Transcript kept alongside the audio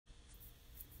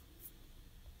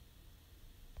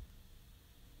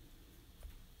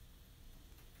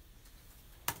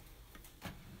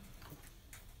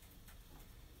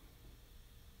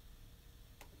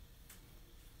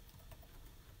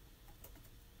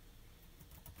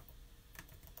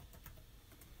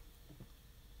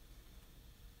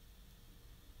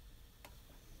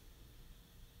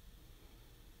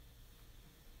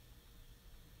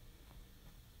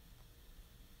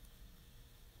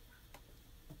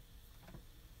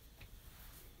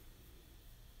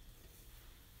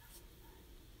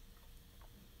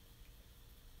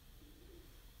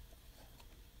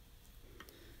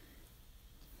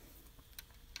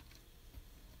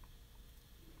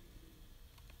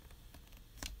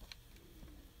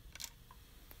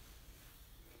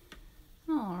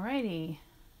Alrighty,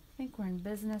 I think we're in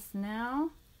business now.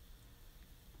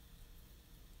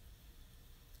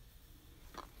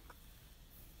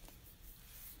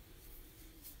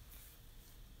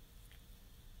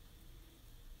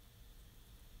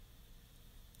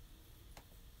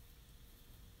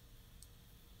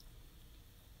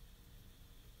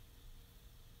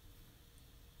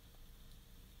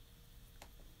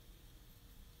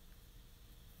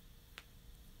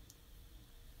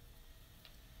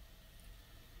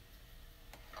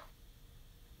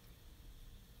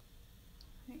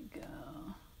 Go.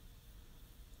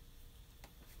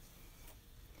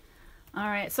 All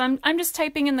right, so I'm just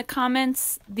typing in the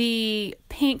comments the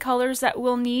paint colors that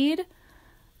we'll need,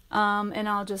 and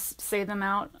I'll just say them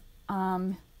out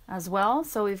as well.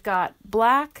 So we've got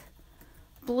black,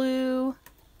 blue,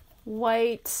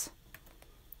 white,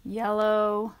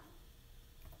 yellow,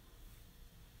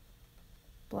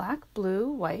 black,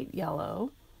 blue, white,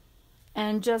 yellow,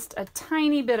 and just a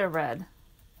tiny bit of red.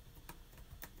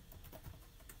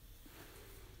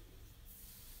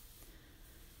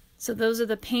 So those are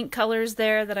the paint colors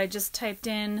there that I just typed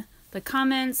in the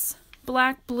comments: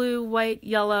 black, blue, white,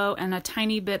 yellow, and a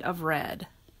tiny bit of red.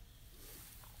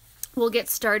 We'll get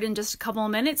started in just a couple of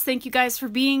minutes. Thank you guys for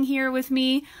being here with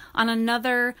me on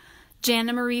another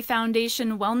Jana Marie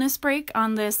Foundation Wellness Break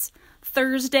on this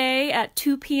Thursday at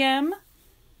 2 p.m.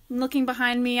 I'm looking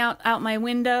behind me out my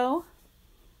window,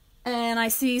 and I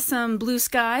see some blue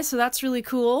sky, so that's really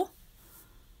cool.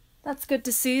 That's good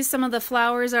to see. Some of the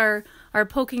flowers are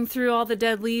poking through all the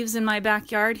dead leaves in my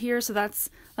backyard here, so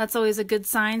that's always a good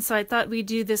sign. So I thought we'd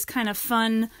do this kind of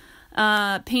fun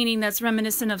painting that's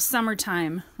reminiscent of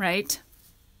summertime, right?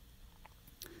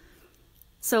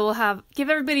 So we'll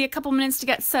give everybody a couple minutes to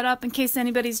get set up in case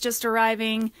anybody's just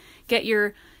arriving. Get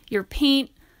your paint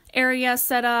area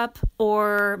set up,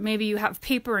 or maybe you have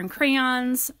paper and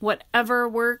crayons. Whatever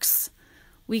works,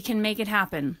 we can make it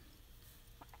happen.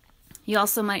 You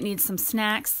also might need some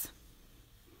snacks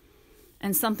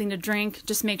and something to drink.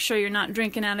 Just make sure you're not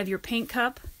drinking out of your paint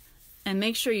cup, and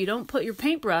make sure you don't put your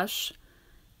paintbrush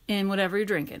in whatever you're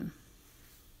drinking.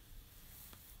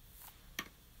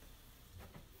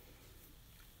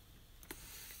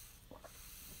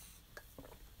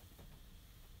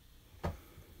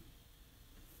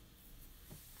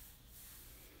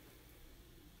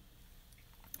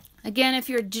 Again, if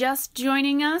you're just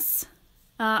joining us,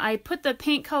 I put the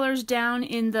paint colors down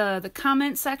in the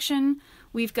comment section.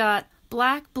 We've got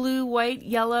black, blue, white,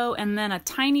 yellow, and then a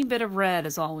tiny bit of red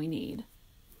is all we need.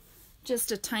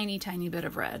 Just a tiny, tiny bit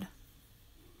of red.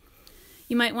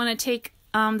 You might want to take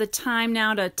the time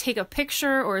now to take a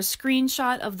picture or a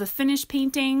screenshot of the finished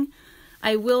painting.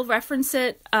 I will reference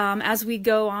it as we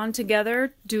go on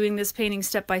together, doing this painting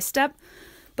step by step.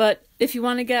 But if you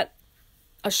want to get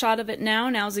a shot of it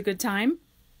now's a good time.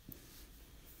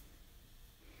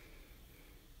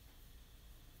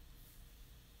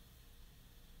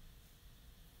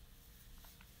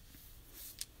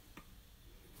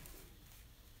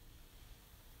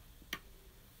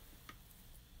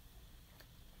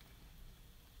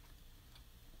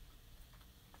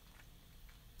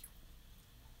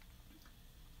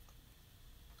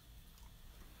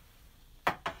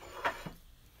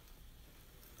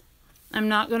 I'm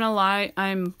not gonna lie,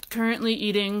 I'm currently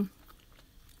eating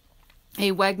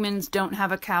a Wegmans Don't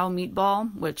Have a Cow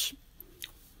meatball, which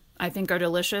I think are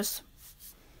delicious.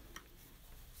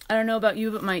 I don't know about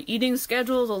you, but my eating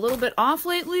schedule is a little bit off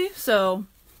lately, so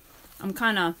I'm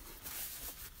kind of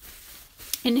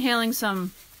inhaling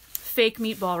some fake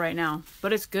meatball right now,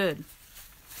 but it's good.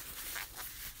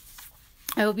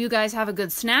 I hope you guys have a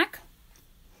good snack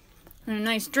and a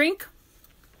nice drink.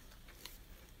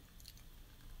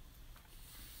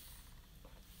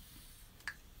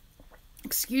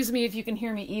 Excuse me if you can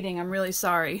hear me eating. I'm really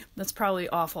sorry. That's probably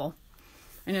awful.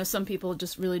 I know some people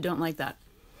just really don't like that.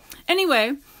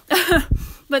 Anyway,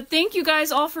 but thank you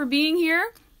guys all for being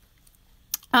here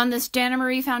on this Jana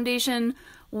Marie Foundation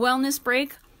Wellness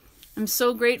Break. I'm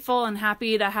so grateful and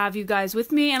happy to have you guys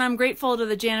with me, and I'm grateful to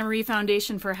the Jana Marie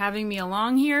Foundation for having me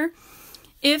along here.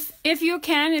 If you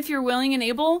can, if you're willing and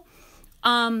able,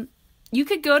 you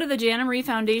could go to the Jana Marie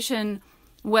Foundation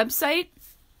website,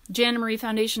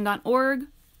 janmariefoundation.org,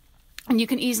 and you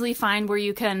can easily find where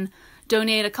you can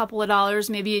donate a couple of dollars,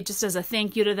 maybe just as a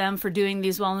thank you to them for doing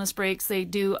these wellness breaks. They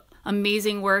do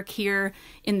amazing work here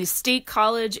in the State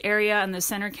College area and the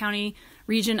Center County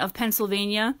region of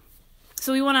Pennsylvania.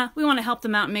 So we want to help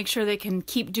them out and make sure they can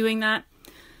keep doing that.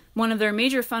 One of their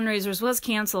major fundraisers was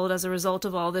canceled as a result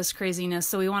of all this craziness,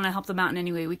 so we want to help them out in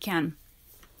any way we can.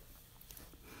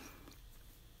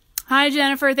 Hi,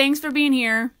 Jennifer. Thanks for being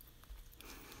here.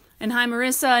 And hi,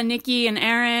 Marissa, Nikki, and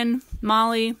Aaron,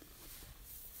 Molly.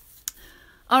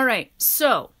 All right,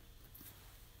 so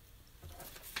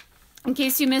in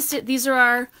case you missed it, these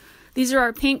are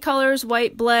our paint colors: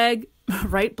 white, bleg,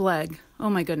 right, bleg.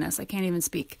 Oh my goodness, I can't even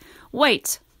speak.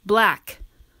 White, black,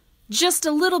 just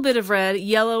a little bit of red,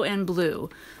 yellow, and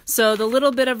blue. So the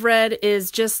little bit of red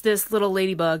is just this little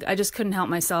ladybug. I just couldn't help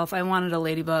myself. I wanted a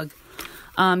ladybug.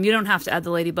 You don't have to add the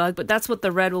ladybug, but that's what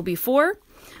the red will be for.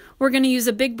 We're going to use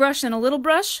a big brush and a little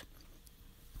brush.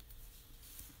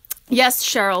 Yes,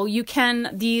 Cheryl, you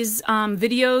can. These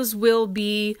videos will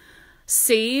be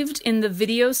saved in the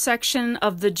video section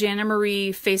of the Jana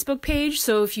Marie Facebook page.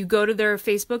 So if you go to their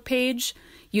Facebook page,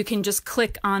 you can just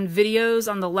click on videos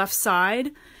on the left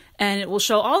side, and it will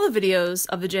show all the videos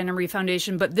of the Jana Marie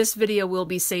Foundation, but this video will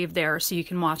be saved there so you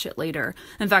can watch it later.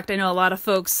 In fact, I know a lot of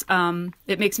folks,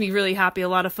 it makes me really happy. A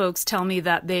lot of folks tell me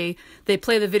that they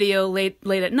play the video late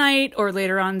at night or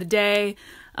later on in the day,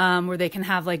 where they can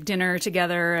have like dinner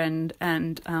together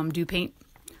and do paint.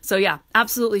 So yeah,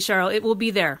 absolutely, Cheryl, it will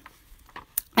be there.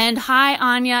 And hi,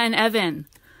 Anya and Evan.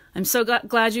 I'm so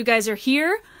glad you guys are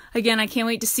here. Again, I can't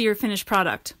wait to see your finished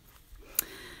product.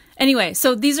 Anyway,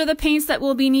 so these are the paints that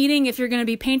we'll be needing if you're going to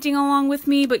be painting along with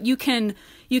me, but you can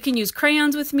use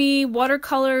crayons with me,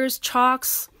 watercolors,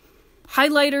 chalks,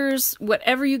 highlighters,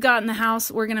 whatever you got in the house,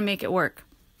 we're going to make it work.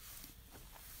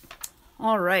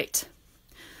 All right.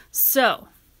 So,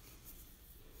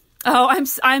 oh,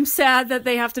 I'm sad that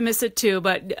they have to miss it too,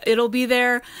 but it'll be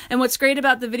there. And what's great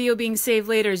about the video being saved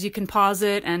later is you can pause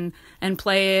it and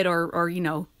play it or you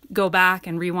know, go back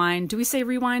and rewind. Do we say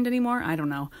rewind anymore? I don't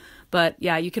know. But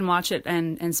yeah, you can watch it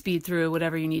and speed through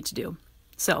whatever you need to do.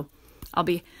 So I'll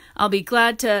be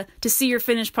glad to see your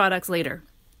finished products later.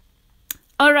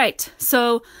 All right,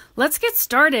 so let's get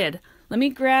started. Let me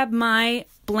grab my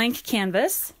blank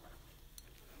canvas.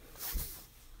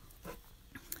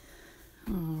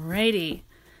 Alrighty.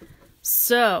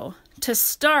 So to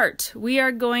start, we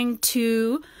are going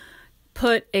to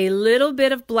put a little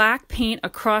bit of black paint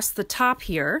across the top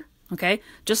here. Okay,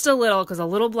 just a little, because a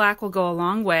little black will go a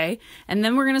long way. And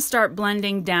then we're going to start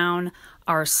blending down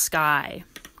our sky.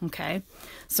 Okay,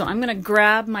 so I'm going to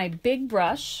grab my big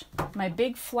brush, my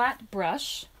big flat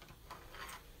brush,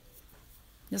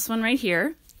 this one right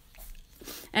here,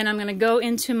 and I'm going to go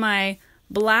into my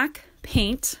black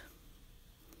paint.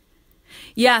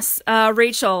 Yes,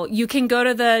 Rachel, you can go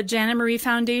to the Jana Marie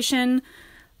Foundation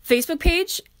Facebook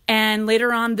page, and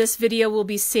later on this video will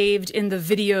be saved in the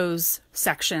videos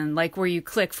section, like where you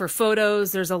click for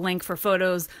photos, there's a link for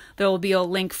photos, there will be a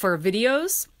link for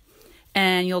videos,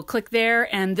 and you'll click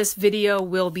there and this video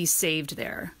will be saved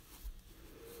there.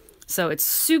 So it's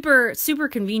super, super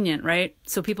convenient, right?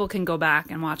 So people can go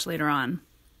back and watch later on.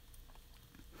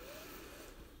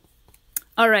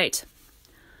 All right.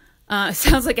 It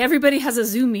sounds like everybody has a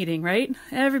Zoom meeting, right?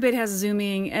 Everybody has a Zoom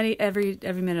meeting every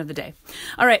minute of the day.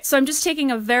 All right, so I'm just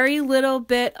taking a very little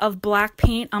bit of black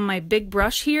paint on my big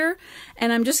brush here,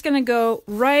 and I'm just going to go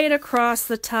right across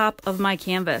the top of my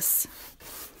canvas.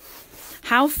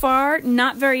 How far?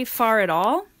 Not very far at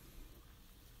all.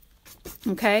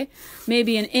 Okay,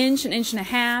 maybe an inch and a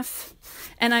half.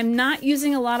 And I'm not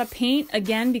using a lot of paint,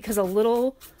 again, because a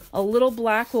little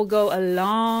black will go a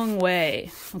long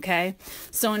way, okay?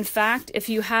 So in fact, if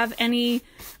you have any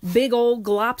big old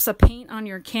glops of paint on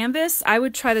your canvas, I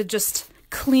would try to just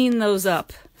clean those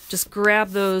up. Just grab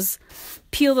those,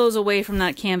 peel those away from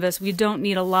that canvas. We don't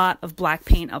need a lot of black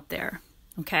paint up there,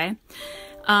 okay?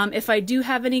 If I do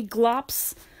have any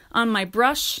glops on my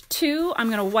brush too, I'm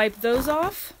gonna wipe those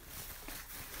off.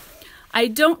 I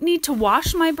don't need to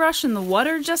wash my brush in the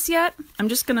water just yet. I'm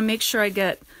just gonna make sure I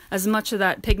get as much of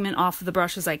that pigment off of the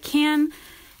brush as I can.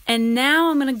 And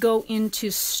now I'm going to go into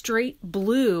straight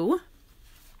blue.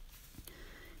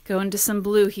 Go into some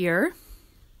blue here.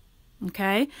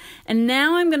 Okay. And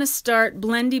now I'm going to start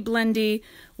blendy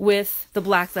with the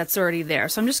black that's already there.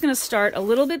 So I'm just going to start a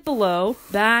little bit below,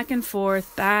 back and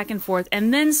forth,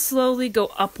 and then slowly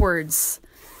go upwards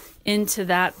into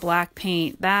that black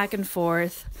paint, back and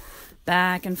forth,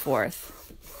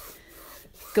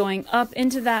 going up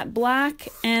into that black,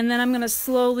 and then I'm going to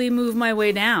slowly move my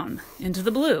way down into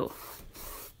the blue.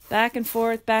 Back and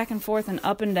forth, and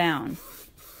up and down.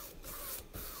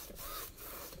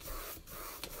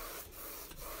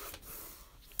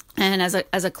 And as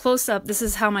a close-up, this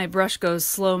is how my brush goes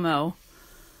slow-mo,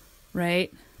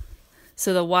 right?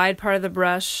 So the wide part of the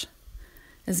brush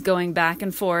is going back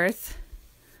and forth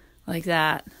like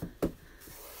that,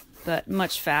 but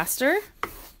much faster.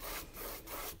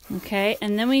 Okay,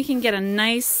 and then we can get a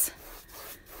nice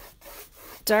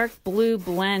dark blue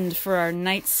blend for our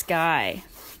night sky.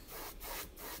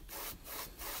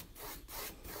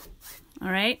 All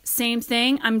right, same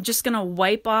thing. I'm just going to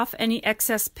wipe off any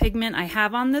excess pigment I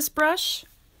have on this brush.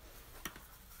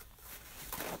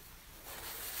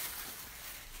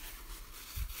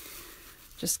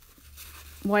 Just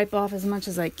wipe off as much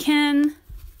as I can.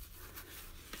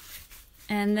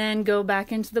 And then go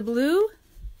back into the blue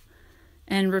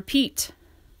and repeat.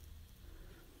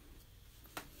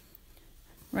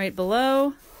 Right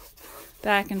below,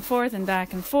 back and forth,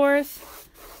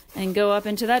 and go up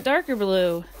into that darker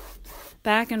blue.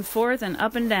 Back and forth and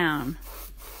up and down.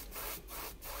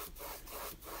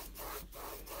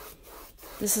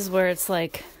 This is where it's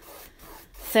like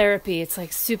therapy. It's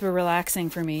like super relaxing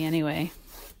for me anyway.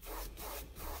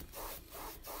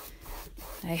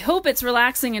 I hope it's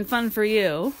relaxing and fun for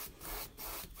you.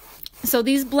 So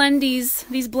these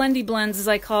blendy blends as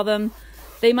I call them,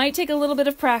 they might take a little bit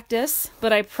of practice,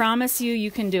 but I promise you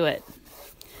can do it.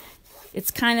 It's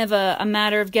kind of a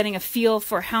matter of getting a feel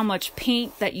for how much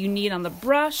paint that you need on the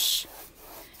brush,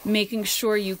 making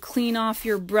sure you clean off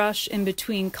your brush in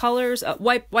between colors.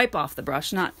 Wipe off the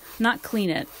brush, not clean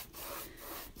it.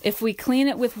 If we clean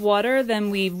it with water,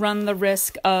 then we run the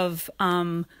risk of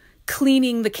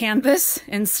cleaning the canvas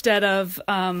instead of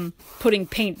putting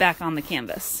paint back on the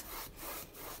canvas.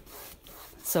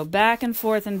 So back and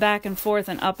forth and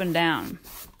up and down.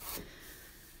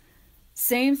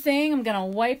 Same thing, I'm going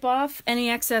to wipe off any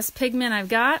excess pigment I've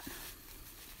got.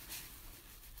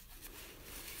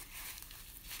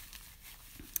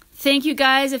 Thank you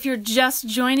guys if you're just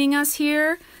joining us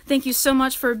here. Thank you so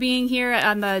much for being here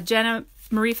on the Jana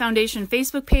Marie Foundation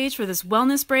Facebook page for this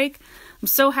wellness break. I'm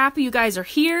so happy you guys are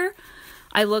here.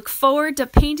 I look forward to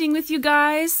painting with you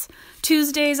guys.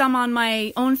 Tuesdays, I'm on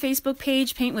my own Facebook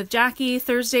page, Paint with Jackie.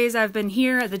 Thursdays, I've been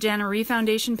here at the Jana Marie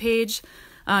Foundation page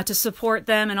to support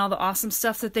them and all the awesome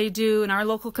stuff that they do in our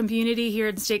local community here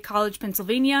in State College,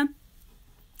 Pennsylvania.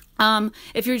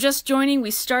 If you're just joining,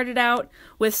 we started out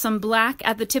with some black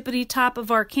at the tippity top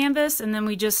of our canvas, and then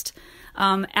we just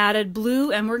added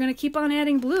blue, and we're going to keep on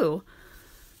adding blue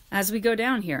as we go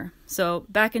down here. So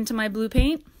back into my blue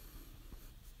paint.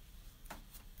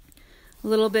 A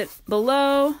little bit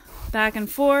below, back and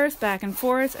forth,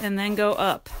 and then go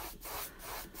up.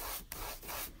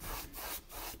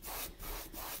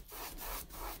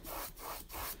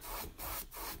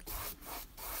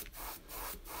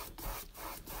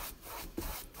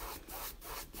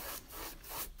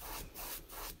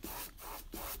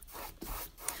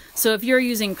 So if you're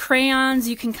using crayons,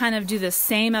 you can kind of do the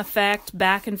same effect,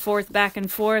 back and forth,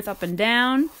 up and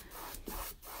down.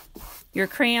 Your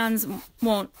crayons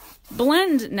won't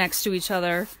blend next to each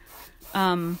other,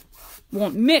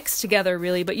 won't mix together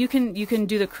really, but you can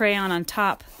do the crayon on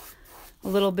top, a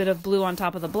little bit of blue on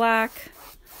top of the black,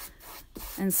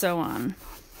 and so on.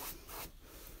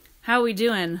 How are we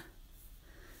doing?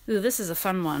 Ooh, this is a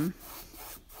fun one.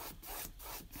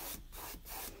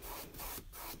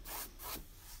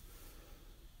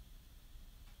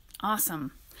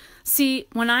 Awesome. See,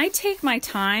 when I take my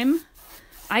time,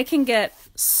 I can get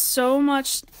so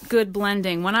much good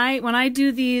blending. When I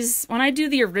do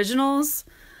the originals,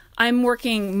 I'm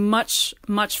working much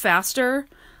faster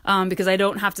because I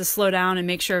don't have to slow down and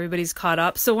make sure everybody's caught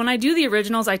up. So when I do the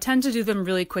originals, I tend to do them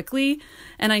really quickly,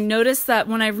 and I notice that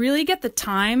when I really get the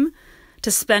time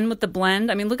to spend with the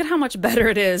blend, I mean, look at how much better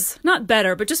it is. Not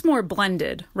better, but just more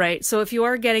blended, right? So if you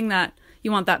are getting that,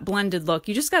 you want that blended look,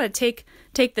 you just got to take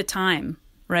the time,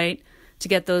 right, to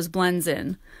get those blends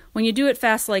in. When you do it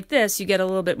fast like this, you get a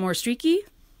little bit more streaky,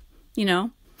 you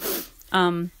know,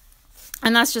 and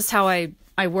that's just how I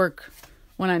work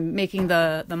when I'm making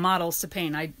the models to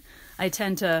paint. I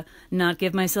tend to not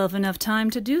give myself enough time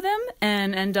to do them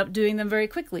and end up doing them very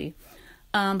quickly.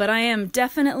 But I am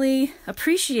definitely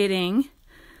appreciating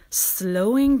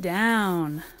slowing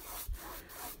down.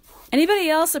 Anybody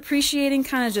else appreciating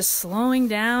kind of just slowing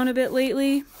down a bit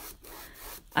lately?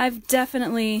 I've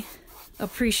definitely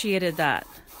appreciated that.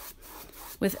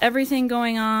 With everything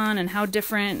going on and how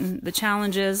different and the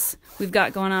challenges we've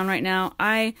got going on right now,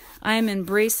 I am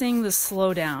embracing the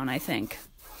slowdown, I think.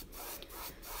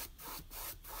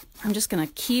 I'm just going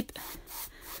to keep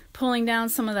pulling down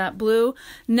some of that blue.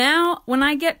 Now, when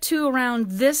I get to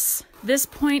around this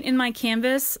point in my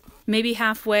canvas, maybe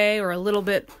halfway or a little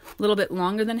bit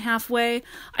longer than halfway,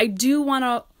 I do want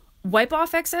to wipe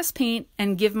off excess paint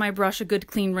and give my brush a good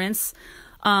clean rinse.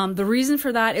 The reason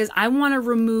for that is I want to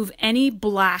remove any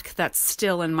black that's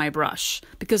still in my brush,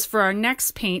 because for our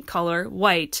next paint color,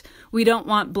 white, we don't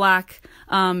want black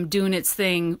doing its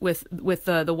thing with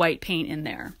the white paint in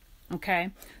there. Okay,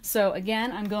 so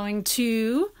again, I'm going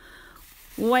to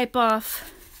wipe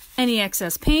off any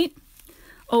excess paint.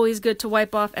 Always good to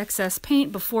wipe off excess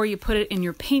paint before you put it in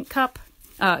your paint cup.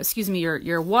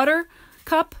 your water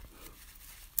cup.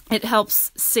 It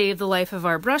helps save the life of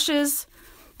our brushes.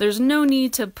 There's no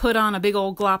need to put on a big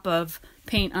old glop of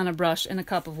paint on a brush in a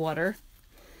cup of water.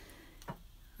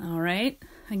 All right.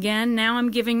 Again, now I'm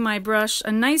giving my brush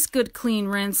a nice good clean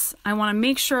rinse. I want to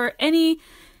make sure any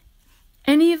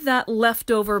of that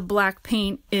leftover black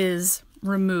paint is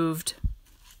removed.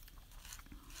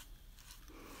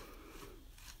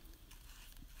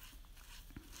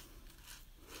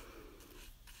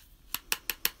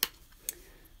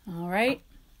 All right.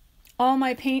 All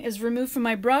my paint is removed from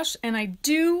my brush, and I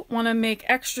do want to make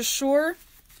extra sure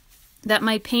that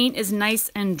my paint is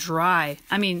nice and dry.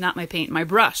 I mean, not my paint, my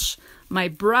brush. My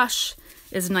brush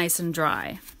is nice and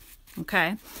dry.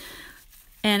 Okay.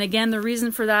 And again, the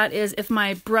reason for that is if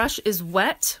my brush is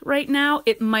wet right now,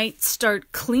 it might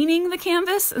start cleaning the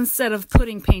canvas instead of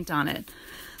putting paint on it.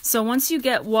 So once you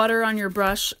get water on your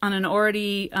brush on an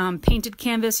already painted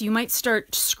canvas, you might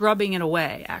start scrubbing it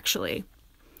away, actually.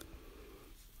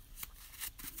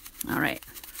 All right,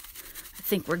 I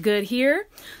think we're good here.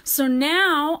 So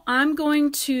now I'm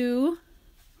going to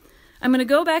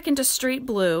go back into straight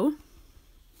blue.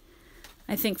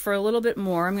 I think for a little bit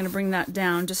more. I'm going to bring that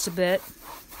down just a bit.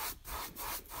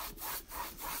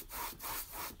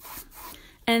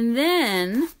 And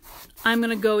then I'm going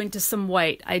to go into some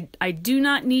white. I do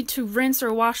not need to rinse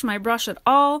or wash my brush at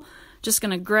all. Just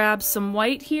going to grab some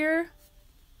white here.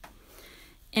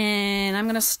 And I'm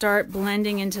going to start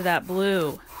blending into that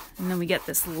blue. And then we get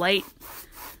this light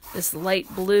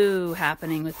blue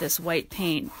happening with this white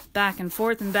paint. Back and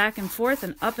forth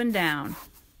and up and down.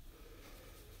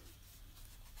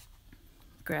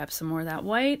 Grab some more of that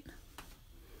white.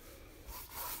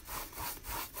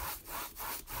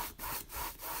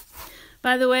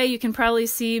 By the way, you can probably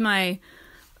see my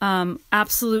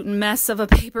absolute mess of a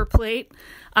paper plate.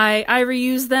 I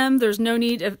reuse them. There's no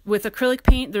need, with acrylic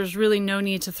paint, there's really no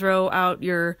need to throw out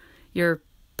your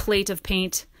plate of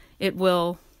paint. It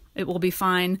will be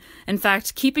fine. In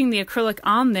fact, keeping the acrylic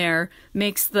on there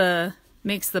makes the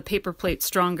paper plate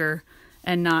stronger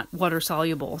and not water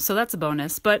soluble. So that's a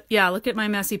bonus. But yeah, look at my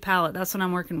messy palette. That's what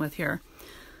I'm working with here.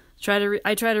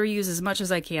 I try to reuse as much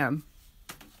as I can.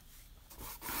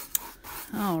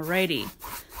 Alrighty.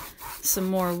 Some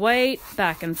more white,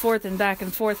 back and forth and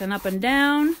up and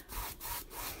down.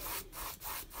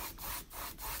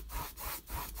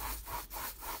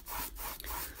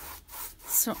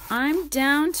 So I'm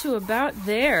down to about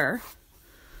there.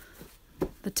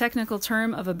 The technical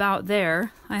term of about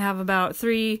there. I have about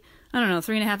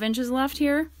 3.5 inches left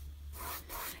here.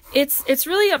 It's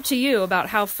really up to you about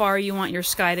how far you want your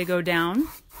sky to go down.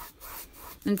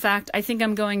 In fact, I think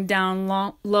I'm going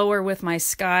down lower with my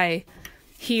sky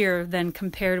here than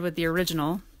compared with the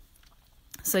original.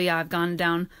 So yeah, I've gone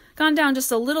down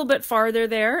just a little bit farther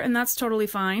there, and that's totally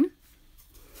fine.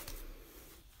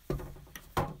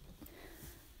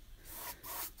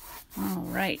 All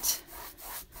right.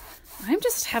 I'm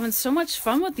just having so much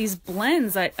fun with these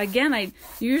blends. I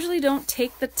usually don't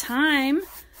take the time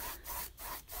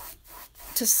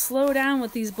to slow down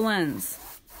with these blends.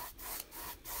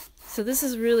 So this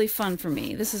is really fun for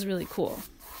me. This is really cool.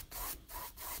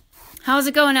 How's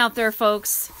it going out there,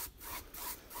 folks?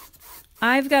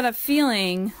 I've got a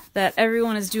feeling that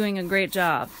everyone is doing a great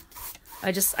job.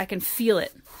 I can feel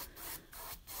it.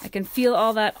 I can feel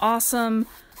all that awesome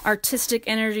artistic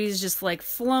energies just like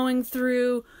flowing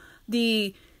through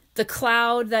the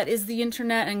cloud that is the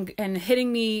internet and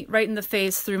hitting me right in the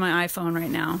face through my iPhone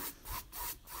right now.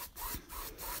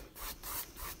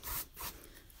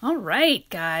 All right,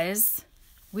 guys,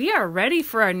 we are ready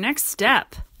for our next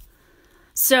step.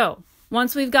 So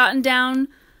once we've gotten down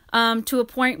to a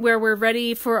point where we're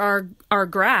ready for our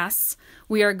grass,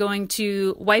 we are going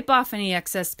to wipe off any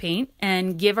excess paint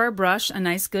and give our brush a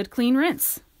nice good clean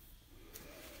rinse.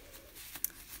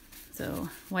 So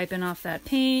wiping off that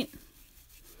paint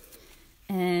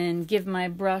and give my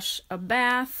brush a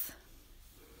bath.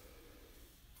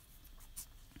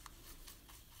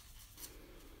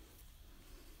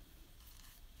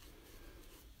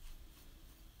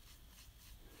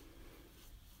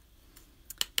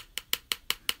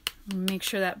 Make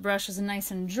sure that brush is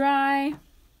nice and dry.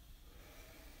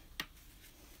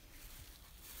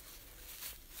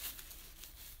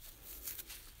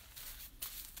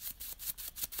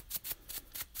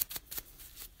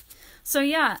 So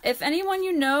yeah, if anyone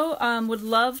you know would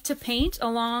love to paint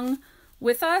along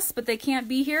with us, but they can't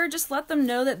be here, just let them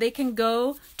know that they can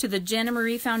go to the Jana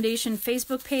Marie Foundation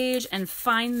Facebook page and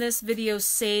find this video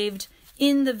saved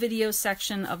in the video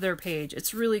section of their page.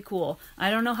 It's really cool.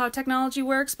 I don't know how technology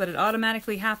works, but it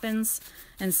automatically happens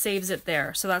and saves it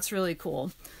there. So that's really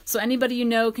cool. So anybody you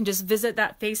know can just visit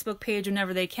that Facebook page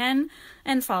whenever they can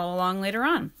and follow along later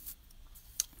on.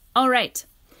 All right.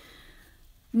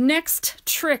 Next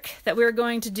trick that we're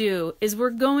going to do is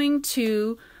we're going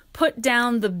to put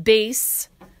down the base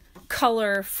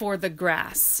color for the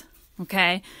grass.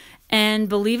 Okay? And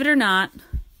believe it or not,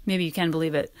 maybe you can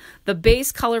believe it, the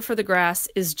base color for the grass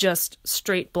is just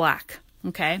straight black,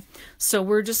 okay? So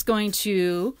we're just going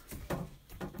to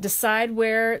decide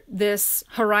where this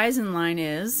horizon line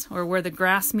is, or where the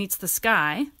grass meets the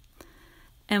sky,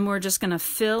 and we're just going to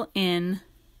fill in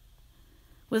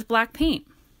with black paint.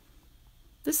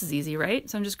 This is easy, right?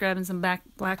 So I'm just grabbing some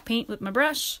black paint with my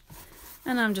brush,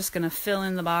 and I'm just going to fill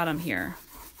in the bottom here.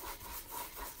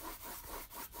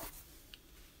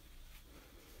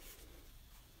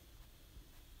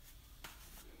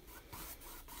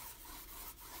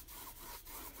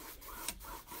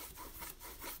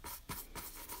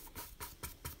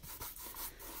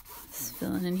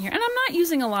 Filling in here. And I'm not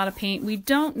using a lot of paint. We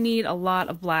don't need a lot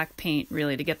of black paint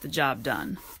really to get the job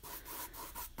done.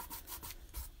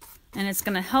 And it's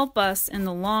going to help us in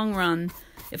the long run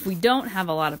if we don't have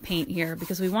a lot of paint here,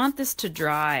 because we want this to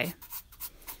dry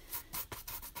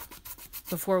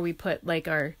before we put like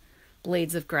our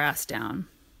blades of grass down.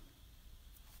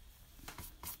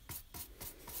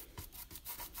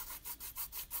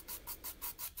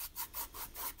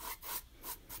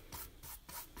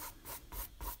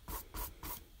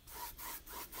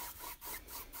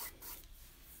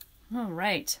 All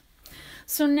right,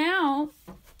 so now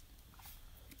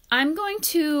I'm going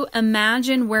to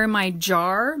imagine where my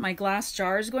glass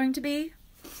jar is going to be,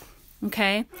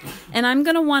 okay? And I'm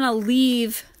going to want to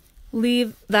leave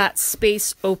that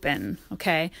space open,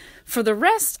 okay? For the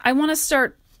rest, I want to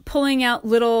start pulling out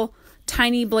little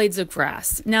tiny blades of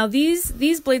grass. Now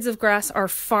these blades of grass are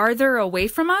farther away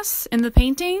from us in the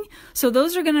painting, so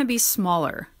those are going to be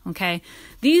smaller, okay?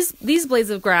 These blades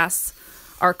of grass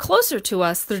are closer to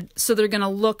us, so they're going to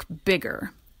look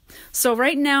bigger. So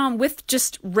right now, I'm with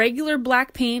just regular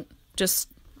black paint, just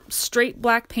straight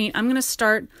black paint. I'm going to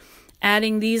start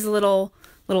adding these little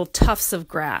tufts of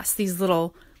grass, these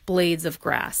little blades of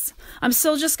grass. I'm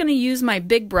still just going to use my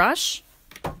big brush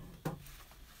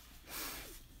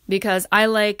because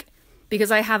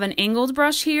I have an angled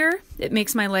brush here. It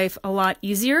makes my life a lot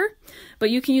easier, but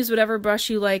you can use whatever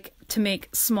brush you like to make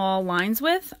small lines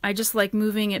with. I just like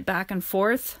moving it back and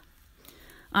forth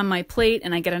on my plate,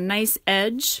 and I get a nice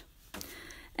edge.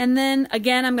 And then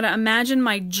again, I'm going to imagine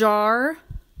my jar,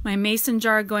 my mason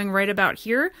jar, going right about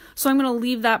here. So I'm going to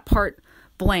leave that part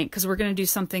blank because we're going to do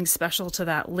something special to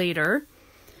that later.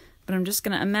 But I'm just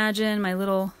going to imagine my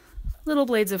little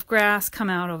blades of grass come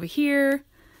out over here,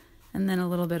 and then a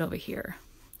little bit over here.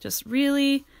 Just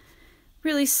really,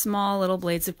 really small little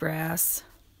blades of grass.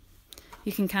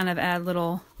 You can kind of add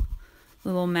little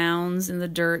mounds in the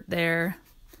dirt there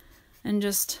and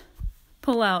just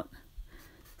pull out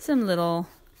some little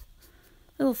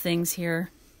things here.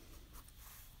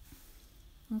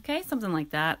 Okay, something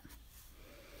like that.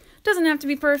 Doesn't have to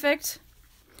be perfect,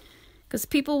 because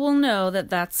people will know that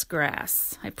that's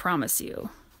grass. I promise you.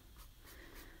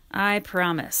 I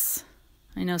promise.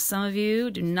 I know some of you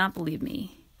do not believe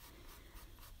me.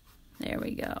 There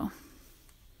we go.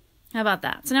 How about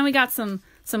that? So now we got some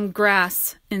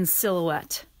grass in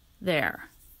silhouette there.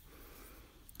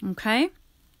 Okay?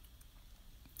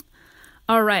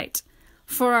 All right.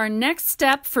 For our next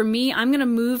step, for me, I'm going to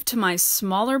move to my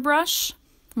smaller brush.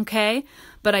 Okay?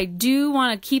 But I do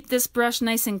want to keep this brush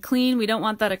nice and clean. We don't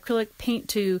want that acrylic paint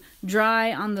to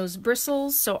dry on those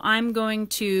bristles. So I'm going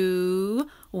to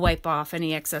wipe off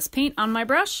any excess paint on my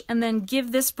brush and then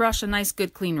give this brush a nice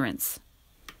good clean rinse.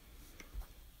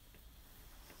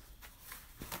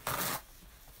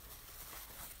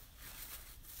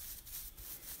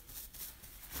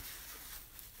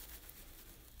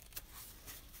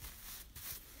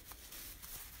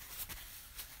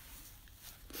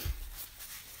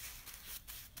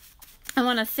 I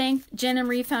want to thank Jen and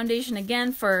Marie Foundation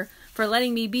again for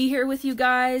letting me be here with you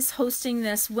guys, hosting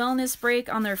this wellness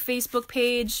break on their Facebook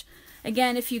page.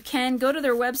 Again, if you can, go to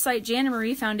their website,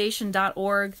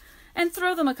 janandmariefoundation.org, and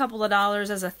throw them a couple of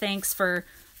dollars as a thanks for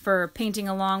painting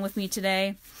along with me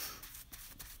today.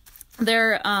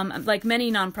 They're, like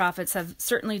many nonprofits, have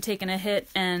certainly taken a hit,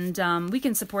 and we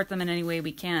can support them in any way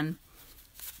we can.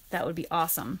 That would be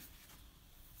awesome.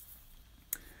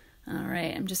 All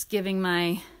right, I'm just giving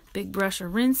my big brush a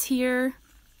rinse here.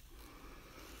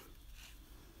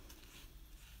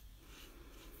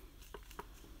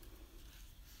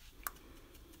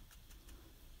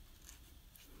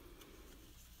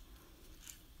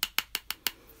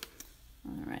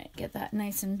 Get that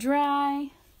nice and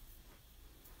dry.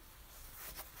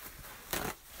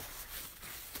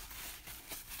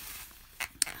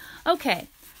 Okay,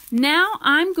 now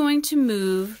I'm going to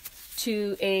move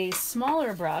to a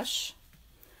smaller brush,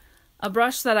 a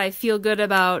brush that I feel good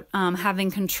about having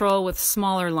control with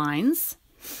smaller lines.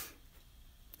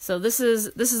 So this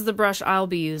is the brush I'll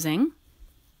be using,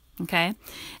 okay?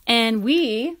 And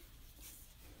we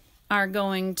are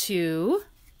going to,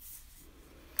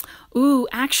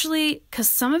 actually, because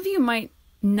some of you might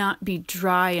not be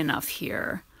dry enough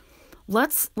here,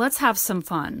 let's have some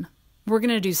fun. We're going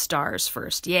to do stars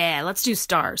first. Yeah, let's do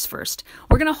stars first.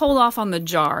 We're going to hold off on the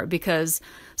jar because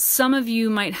some of you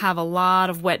might have a lot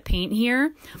of wet paint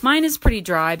here. Mine is pretty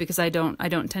dry because I don't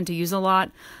tend to use a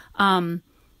lot.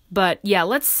 But yeah,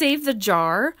 let's save the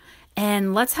jar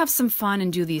and let's have some fun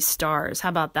and do these stars. How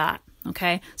about that?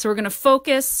 Okay. So we're going to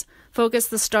focus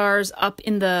the stars up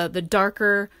in the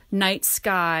darker night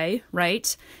sky,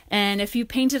 right? And if you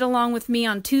painted along with me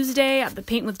on Tuesday at the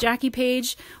Paint with Jackie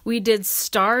page, we did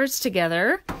stars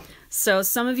together. So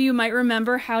some of you might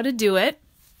remember how to do it.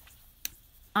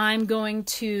 I'm going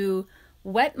to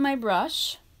wet my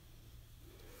brush.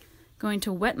 Going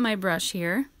to wet my brush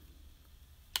here.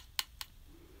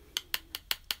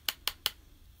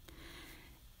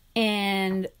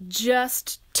 And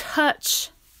just touch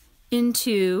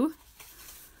into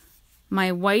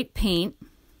my white paint,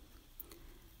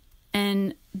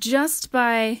 and just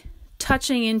by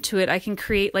touching into it I can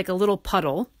create like a little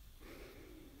puddle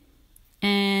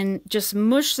and just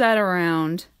mush that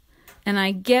around, and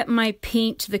I get my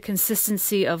paint to the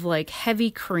consistency of like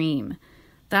heavy cream.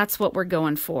 That's what we're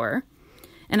going for.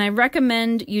 And I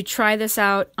recommend you try this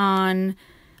out on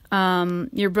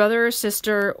your brother or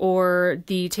sister or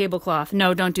the tablecloth.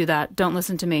 No, don't do that. Don't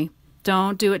listen to me.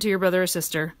 Don't do it to your brother or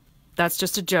sister. That's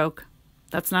just a joke.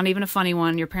 That's not even a funny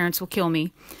one. Your parents will kill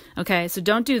me. Okay, so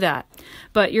don't do that.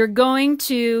 But you're going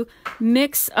to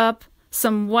mix up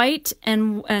some white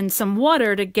and some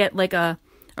water to get like a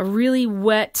really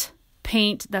wet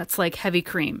paint that's like heavy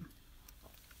cream.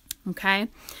 Okay?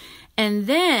 And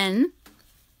then,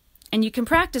 and you can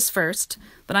practice first,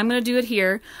 but I'm going to do it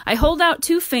here. I hold out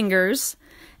 2 fingers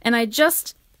and I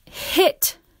just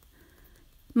hit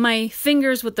my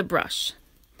fingers with the brush.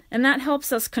 And that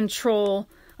helps us control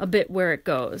a bit where it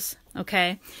goes,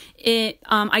 okay?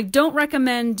 I don't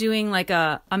recommend doing like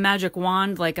a magic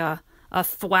wand, like a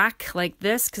thwack like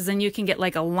this, because then you can get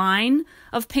like a line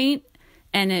of paint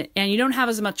and you don't have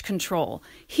as much control.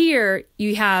 Here,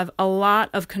 you have a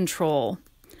lot of control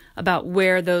about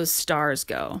where those stars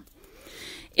go.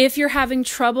 If you're having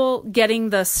trouble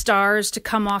getting the stars to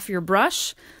come off your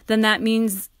brush, then that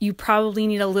means you probably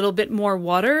need a little bit more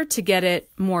water to get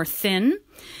it more thin.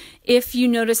 If you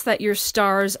notice that your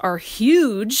stars are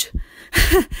huge,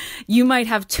 you might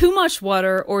have too much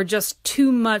water or just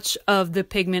too much of the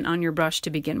pigment on your brush to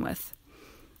begin with.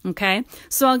 Okay,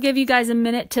 so I'll give you guys a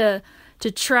minute to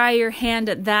try your hand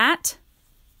at that.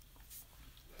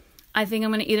 I think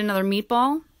I'm going to eat another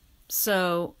meatball,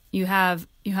 so you have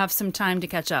some time to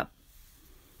catch up.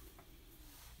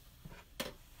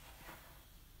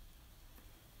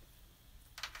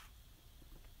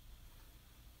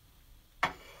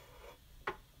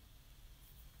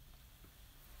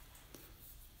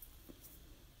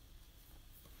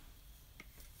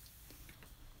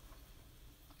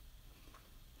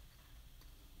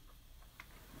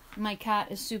 My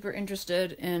cat is super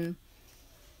interested in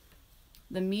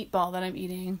the meatball that I'm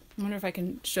eating. I wonder if I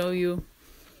can show you.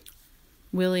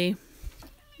 Willie.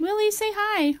 Willie, say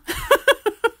hi.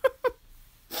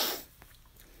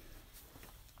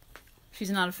 She's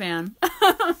not a fan.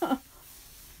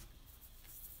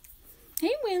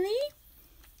 Hey, Willie.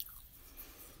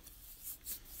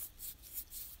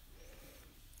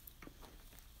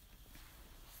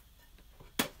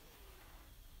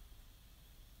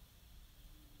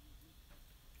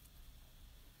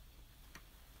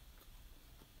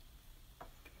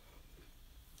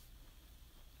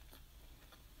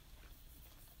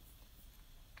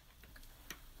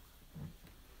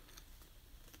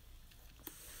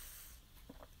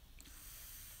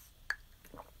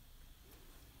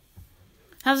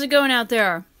 How's it going out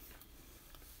there?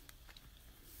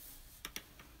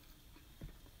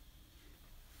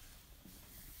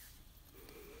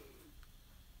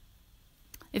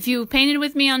 If you painted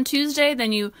with me on Tuesday,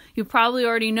 then you probably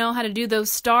already know how to do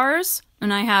those stars,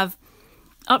 and I have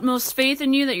utmost faith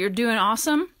in you that you're doing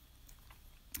awesome.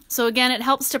 So again, it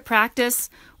helps to practice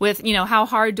with, how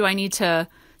hard do I need to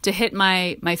hit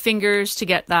my fingers to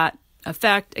get that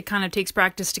effect. It kind of takes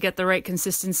practice to get the right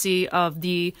consistency of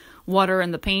the water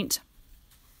and the paint.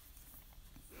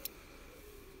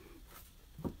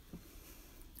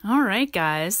 All right,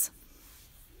 guys.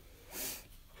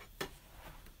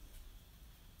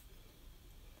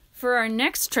 For our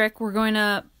next trick, we're going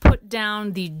to put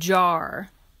down the jar.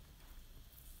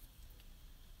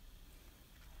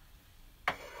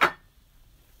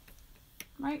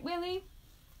 Right, Willie?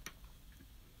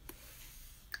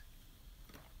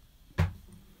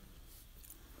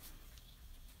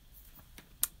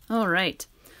 All right.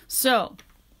 So,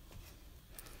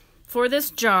 for this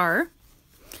jar,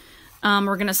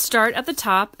 we're going to start at the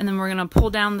top, and then we're going to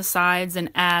pull down the sides and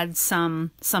add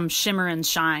some shimmer and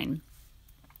shine.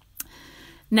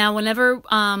 Now, whenever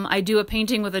I do a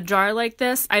painting with a jar like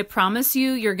this, I promise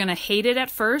you, you're going to hate it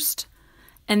at first,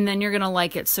 and then you're going to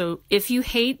like it. So if you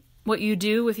hate what you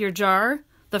do with your jar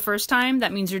the first time,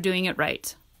 that means you're doing it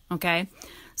right, okay?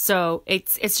 So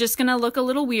it's just going to look a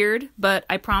little weird, but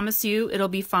I promise you it'll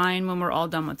be fine when we're all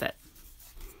done with it.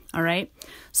 All right?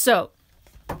 So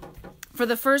for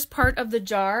the first part of the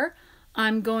jar,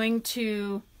 I'm going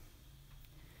to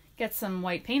get some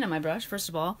white paint on my brush, first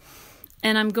of all.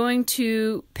 And I'm going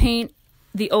to paint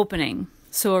the opening,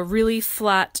 so a really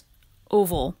flat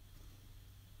oval.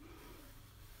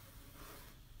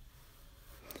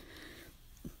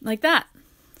 Like that,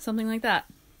 something like that.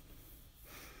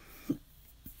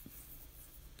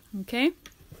 Okay.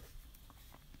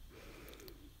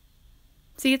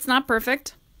 See, it's not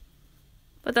perfect,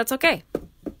 but that's okay.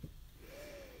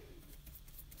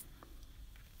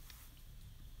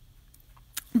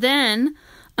 Then,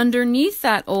 underneath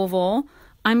that oval,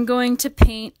 I'm going to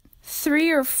paint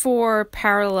 3 or 4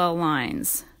 parallel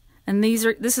lines. And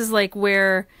this is like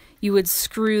where you would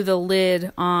screw the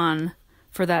lid on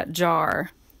for that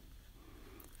jar.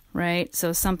 Right?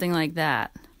 So something like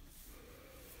that.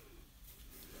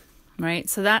 Right?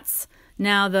 So that's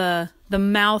now the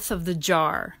mouth of the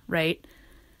jar, right?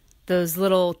 Those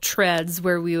little treads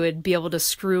where we would be able to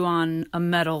screw on a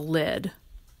metal lid.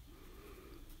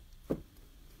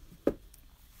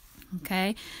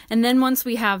 Okay, and then once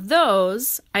we have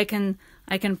those, I can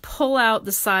pull out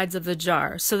the sides of the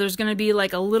jar. So there's going to be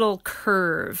like a little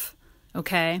curve,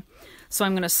 okay? So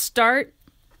I'm going to start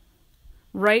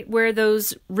right where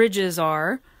those ridges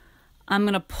are. I'm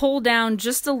going to pull down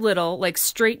just a little, like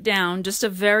straight down, just a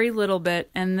very little bit,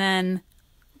 and then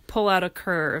pull out a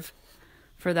curve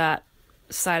for that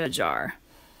side of jar.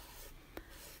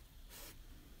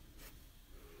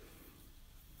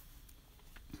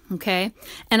 Okay,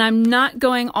 and I'm not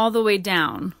going all the way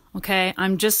down, okay?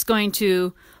 I'm just going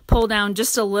to pull down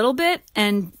just a little bit,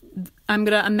 and I'm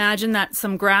going to imagine that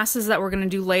some grasses that we're going to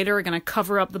do later are going to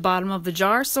cover up the bottom of the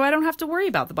jar, so I don't have to worry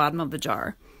about the bottom of the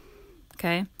jar,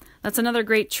 okay? That's another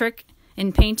great trick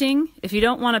in painting. If you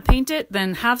don't want to paint it,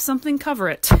 then have something cover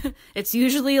it. It's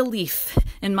usually a leaf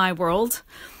in my world,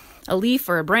 a leaf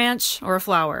or a branch or a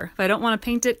flower. If I don't want to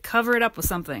paint it, cover it up with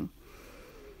something,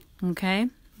 okay?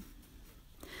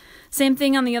 Same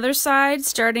thing on the other side,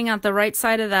 starting at the right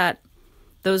side of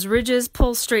those ridges,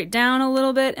 pull straight down a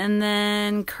little bit and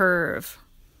then curve.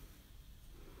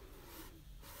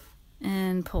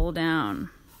 And pull down.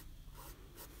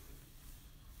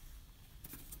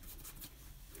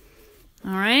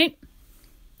 All right.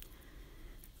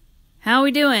 How are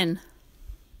we doing?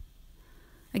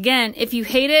 Again, if you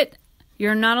hate it,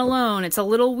 you're not alone. It's a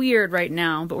little weird right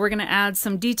now, but we're going to add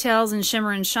some details and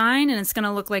shimmer and shine, and it's going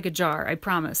to look like a jar, I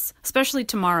promise. Especially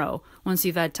tomorrow, once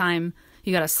you've had time,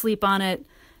 you got to sleep on it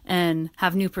and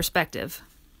have new perspective.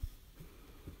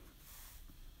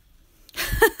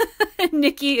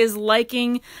 Nikki is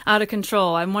liking out of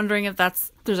control. I'm wondering if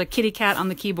there's a kitty cat on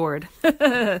the keyboard.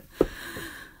 All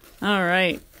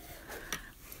right.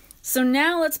 So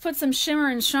now let's put some shimmer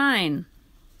and shine.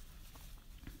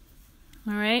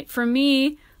 All right, for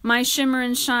me, my shimmer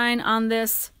and shine on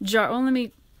this jar, well, let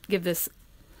me give this a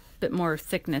bit more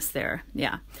thickness there.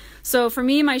 Yeah. So for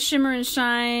me, my shimmer and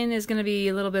shine is going to be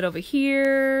a little bit over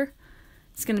here.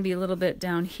 It's going to be a little bit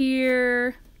down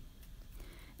here.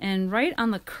 And right on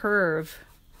the curve,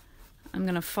 I'm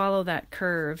going to follow that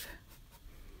curve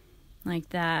like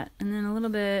that. And then a little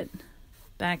bit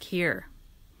back here.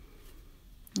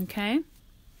 Okay?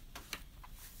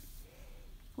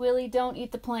 Willie, don't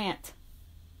eat the plant.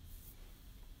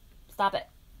 Stop it.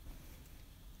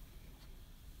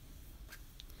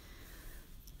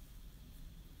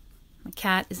 My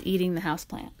cat is eating the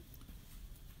houseplant.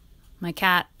 My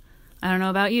cat, I don't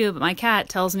know about you, but my cat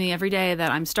tells me every day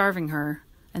that I'm starving her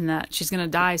and that she's going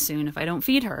to die soon if I don't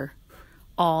feed her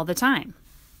all the time.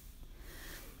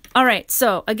 All right,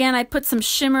 so again, I put some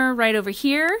shimmer right over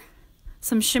here,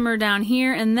 some shimmer down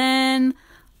here, and then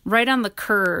right on the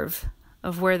curve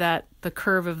of where the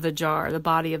curve of the jar, the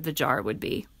body of the jar would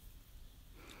be.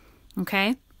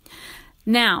 Okay,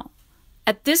 Now,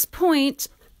 at this point,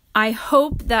 I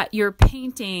hope that you're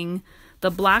painting the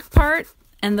black part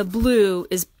and the blue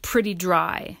is pretty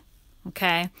dry,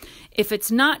 okay? If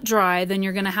it's not dry, then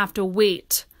you're gonna have to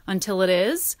wait until it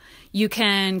is. You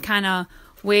can kind of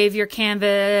wave your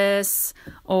canvas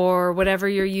or whatever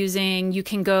you're using. You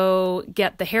can go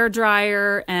get the hair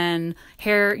dryer and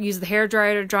use the hair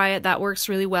dryer to dry it. That works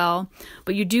really well.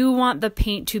 But you do want the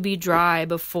paint to be dry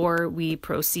before we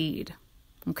proceed.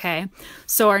 Okay,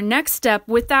 so our next step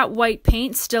with that white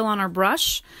paint still on our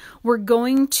brush, we're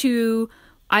going to,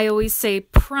 I always say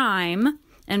prime,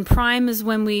 and prime is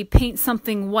when we paint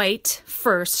something white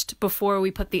first before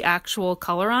we put the actual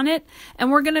color on it,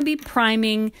 and we're going to be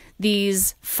priming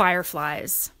these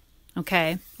fireflies,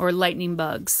 okay, or lightning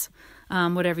bugs,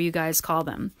 whatever you guys call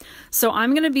them. So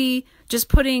I'm going to be just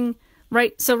putting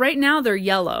right now they're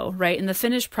yellow, right? In the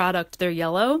finished product, they're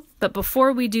yellow. But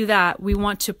before we do that, we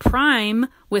want to prime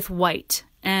with white.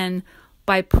 And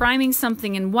by priming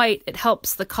something in white, it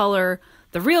helps the color,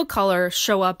 the real color,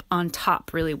 show up on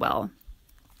top really well.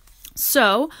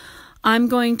 So I'm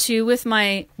going to, with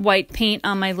my white paint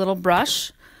on my little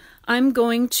brush, I'm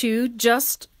going to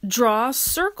just draw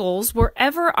circles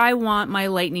wherever I want my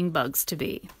lightning bugs to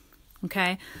be.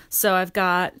 Okay, so I've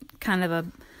got kind of a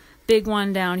big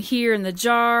one down here in the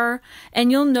jar,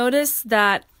 and you'll notice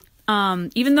that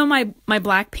even though my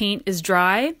black paint is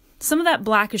dry, some of that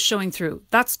black is showing through.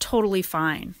 That's totally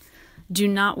fine. Do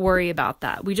not worry about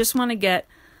that. We just want to get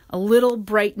a little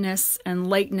brightness and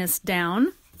lightness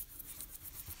down.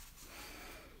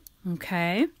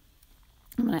 Okay,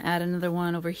 I'm going to add another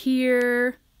one over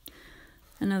here,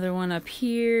 another one up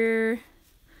here,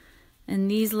 and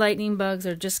these lightning bugs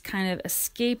are just kind of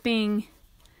escaping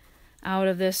out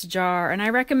of this jar. And I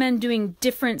recommend doing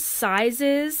different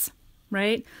sizes,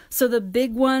 right? So the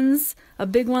big ones, a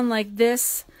big one like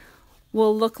this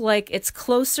will look like it's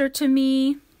closer to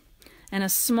me, and a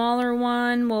smaller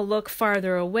one will look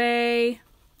farther away.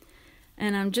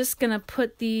 And I'm just gonna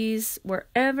put these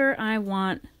wherever I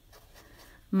want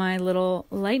my little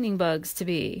lightning bugs to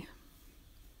be.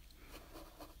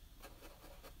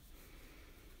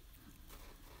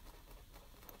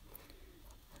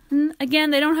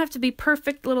 Again, they don't have to be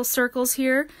perfect little circles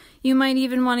here. You might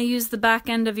even want to use the back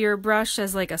end of your brush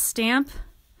as like a stamp.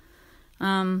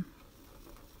 It's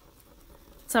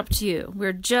up to you.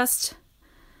 We're just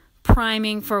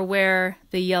priming for where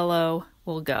the yellow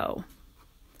will go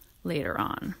later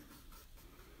on.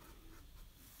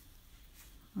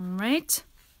 All right.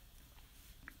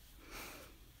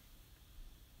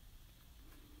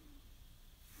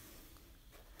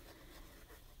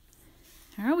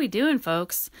 How are we doing,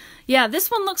 folks? Yeah,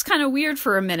 this one looks kind of weird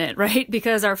for a minute, right?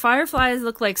 Because our fireflies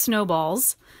look like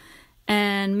snowballs.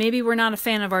 And maybe we're not a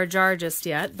fan of our jar just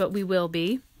yet, but we will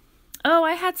be. Oh,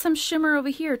 I had some shimmer over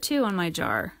here too on my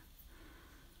jar.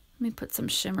 Let me put some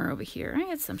shimmer over here. I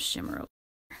had some shimmer over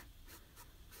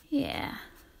here. Yeah.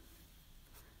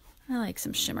 I like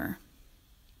some shimmer.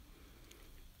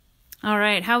 All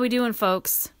right, how we doing,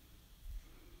 folks?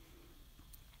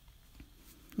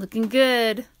 Looking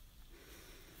good.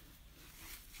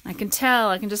 I can tell,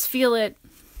 I can just feel it.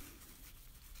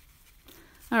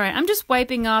 All right, I'm just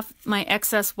wiping off my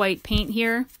excess white paint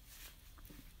here.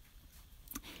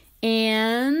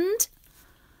 And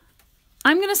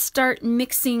I'm gonna start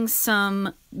mixing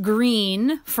some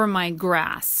green for my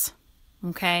grass,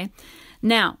 okay?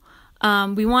 Now,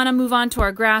 we wanna move on to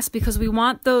our grass because we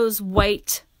want those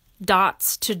white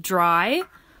dots to dry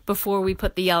before we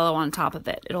put the yellow on top of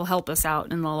it. It'll help us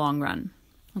out in the long run.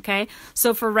 Okay,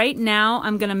 so for right now,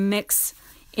 I'm going to mix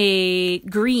a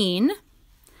green.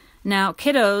 Now,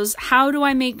 kiddos, how do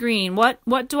I make green? What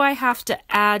do I have to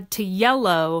add to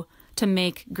yellow to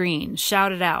make green?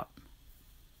 Shout it out.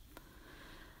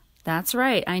 That's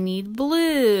right, I need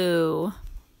blue.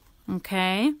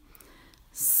 Okay,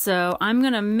 so I'm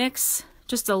going to mix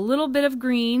just a little bit of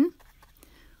green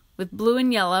with blue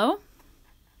and yellow.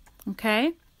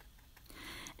 Okay,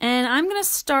 and I'm going to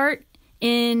start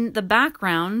in the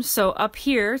background, so up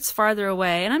here, it's farther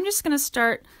away, and I'm just going to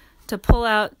start to pull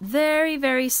out very,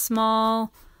 very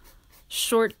small,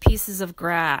 short pieces of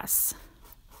grass.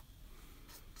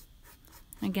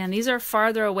 Again, these are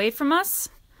farther away from us,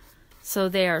 so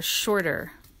they are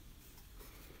shorter.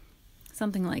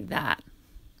 Something like that,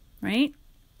 right?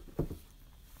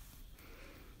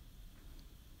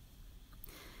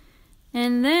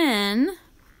 And then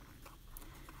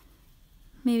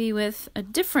maybe with a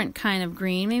different kind of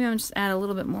green, maybe I'm just add a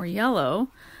little bit more yellow.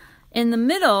 In the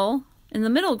middle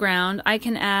ground, I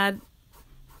can add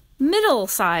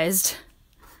middle-sized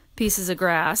pieces of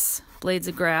grass, blades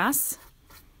of grass,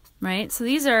 right? So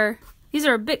these are These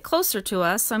are a bit closer to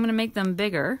us, so I'm going to make them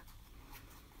bigger.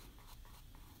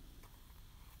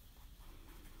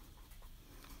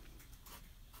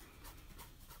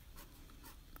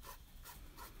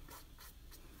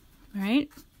 All right.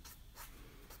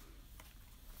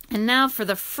 And now for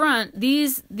the front,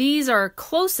 these are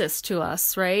closest to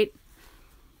us, right?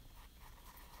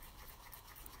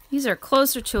 These are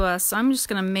closer to us, so I'm just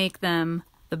going to make them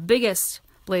the biggest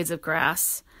blades of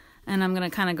grass. And I'm going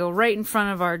to kind of go right in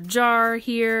front of our jar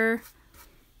here.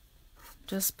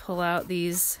 Just pull out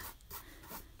these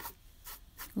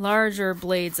larger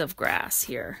blades of grass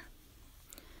here.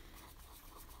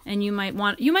 And you might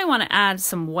want to add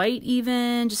some white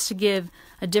even, just to give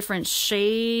a different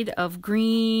shade of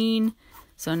green.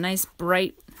 So a nice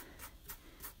bright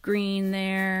green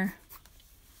there.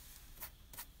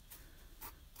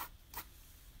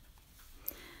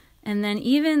 And then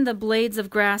even the blades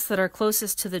of grass that are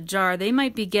closest to the jar, they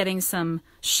might be getting some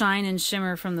shine and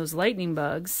shimmer from those lightning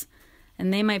bugs.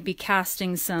 And they might be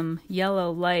casting some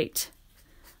yellow light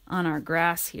on our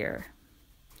grass here.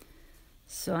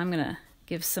 So I'm going to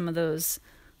give some of those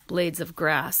blades of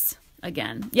grass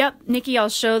again. Yep, Nikki, I'll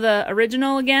show the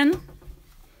original again.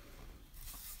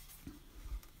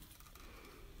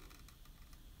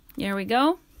 Here we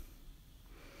go.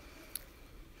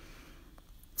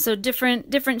 So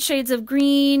different shades of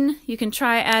green. You can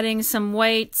try adding some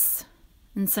whites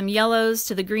and some yellows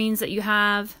to the greens that you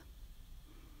have.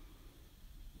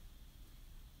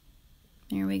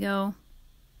 There we go.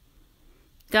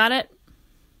 Got it?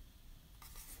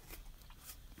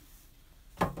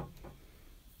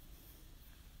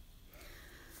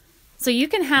 So you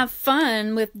can have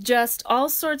fun with just all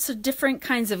sorts of different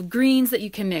kinds of greens that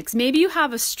you can mix. Maybe you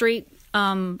have a straight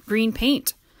green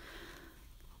paint.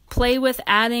 Play with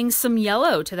adding some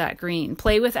yellow to that green.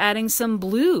 Play with adding some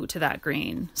blue to that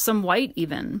green. Some white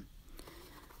even.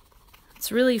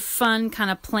 It's really fun kind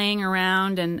of playing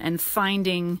around and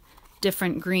finding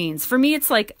different greens. For me, it's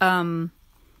like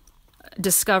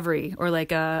discovery or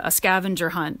like a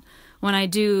scavenger hunt. When I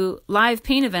do live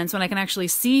paint events, when I can actually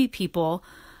see people,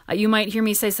 you might hear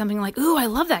me say something like, "Ooh, I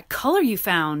love that color you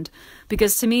found."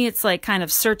 Because to me, it's like kind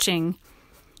of searching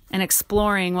and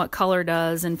exploring what color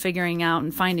does and figuring out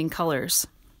and finding colors.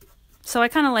 So I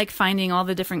kind of like finding all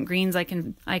the different greens I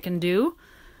can do.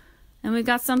 And we've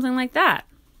got something like that.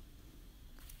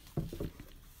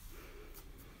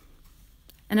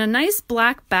 And a nice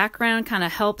black background kind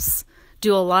of helps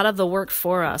do a lot of the work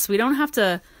for us. We don't have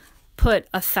to put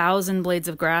 1,000 blades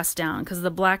of grass down because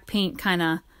the black paint kind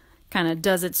of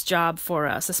does its job for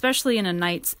us, especially in a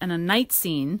night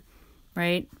scene,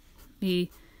 right?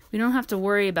 We don't have to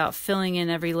worry about filling in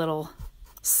every little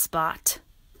spot.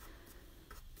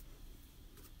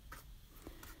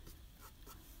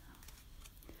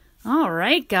 All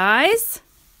right, guys.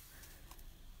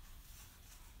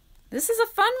 This is a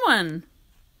fun one.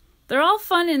 They're all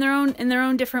fun in their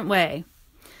own different way.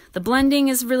 The blending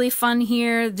is really fun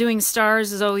here. Doing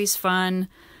stars is always fun.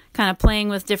 Kind of playing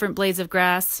with different blades of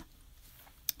grass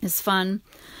is fun.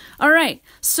 All right.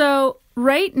 So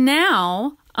right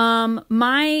now,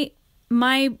 my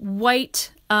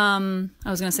white, I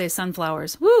was going to say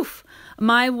sunflowers. Woof.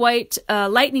 My white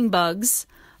lightning bugs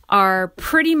are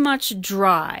pretty much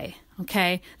dry.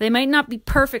 Okay. They might not be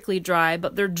perfectly dry,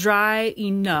 but they're dry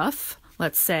enough,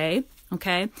 let's say.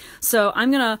 Okay. So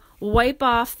I'm going to wipe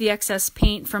off the excess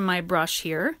paint from my brush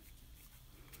here.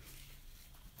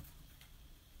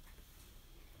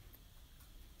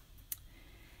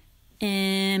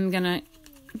 And I'm going to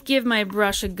give my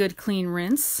brush a good clean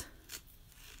rinse.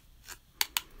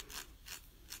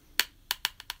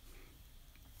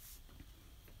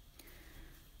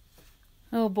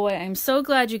 Oh boy, I'm so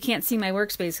glad you can't see my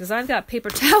workspace because I've got paper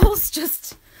towels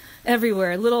just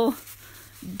everywhere. Little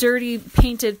dirty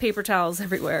painted paper towels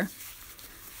everywhere.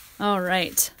 All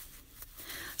right.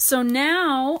 So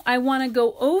now I want to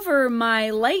go over my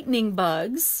lightning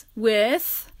bugs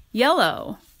with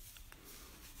yellow.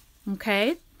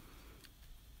 Okay.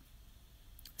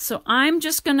 So I'm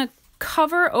just going to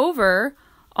cover over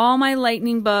all my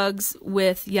lightning bugs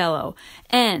with yellow.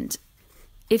 And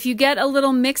if you get a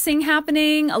little mixing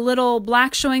happening, a little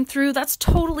black showing through, that's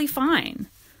totally fine.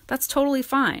 That's totally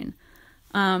fine.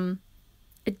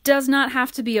 It does not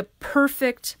have to be a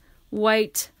perfect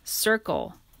white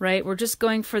circle, right? We're just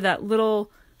going for that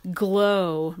little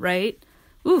glow, right?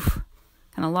 Oof,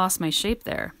 kind of lost my shape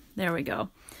there. There we go.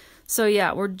 So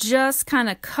yeah, we're just kind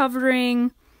of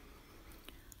covering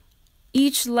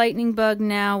each lightning bug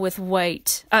now with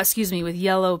with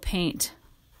yellow paint.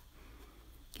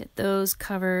 Get those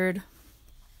covered.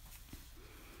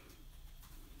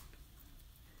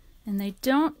 And they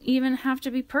don't even have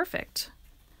to be perfect.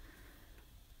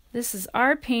 This is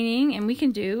our painting and we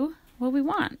can do what we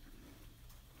want.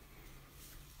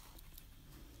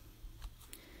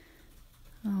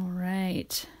 All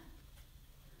right.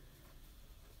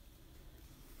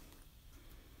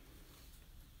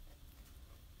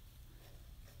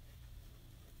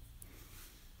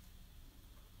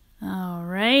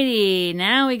 Alrighty,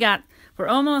 now we're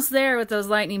almost there with those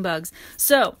lightning bugs.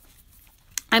 So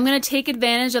I'm going to take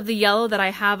advantage of the yellow that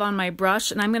I have on my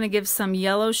brush, and I'm going to give some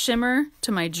yellow shimmer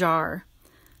to my jar.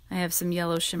 I have some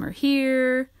yellow shimmer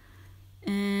here,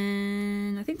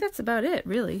 and I think that's about it,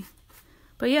 really.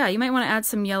 But yeah, you might want to add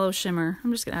some yellow shimmer.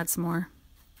 I'm just going to add some more.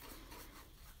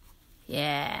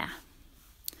 Yeah,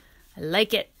 I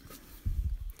like it.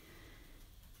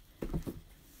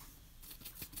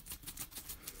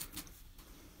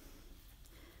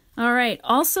 All right,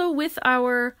 also with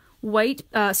our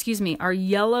our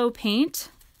yellow paint,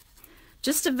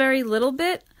 just a very little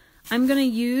bit, I'm going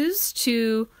to use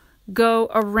to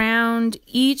go around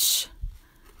each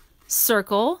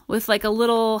circle with like a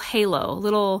little halo,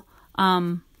 little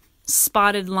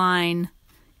spotted line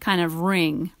kind of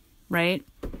ring, right?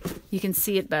 You can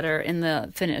see it better in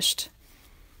the finished.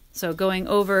 So going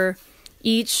over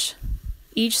each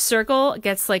circle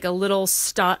gets like a little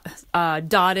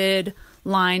dotted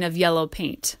line of yellow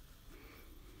paint.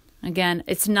 Again,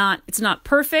 it's not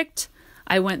perfect.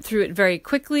 I went through it very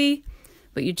quickly,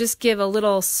 but you just give a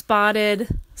little spotted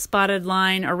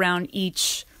line around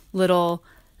each little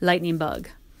lightning bug.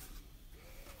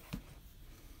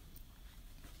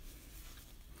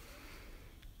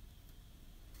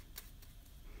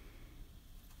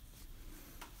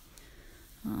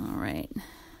 All right.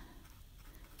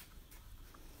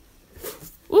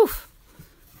 Oof.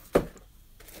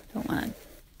 Don't want to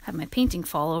have my painting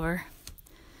fall over.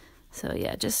 So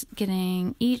yeah, just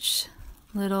getting each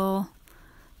little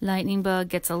lightning bug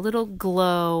gets a little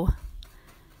glow,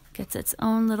 gets its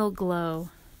own little glow.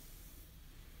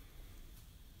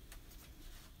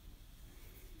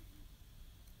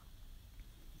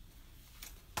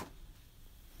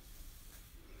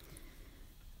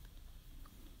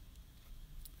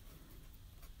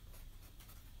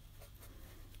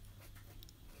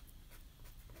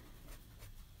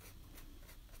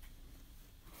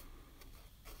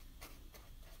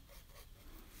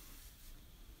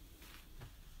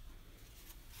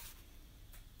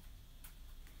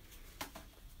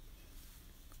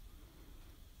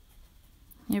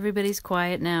 Everybody's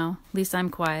quiet now. At least I'm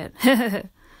quiet. There's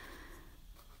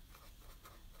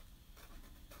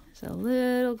a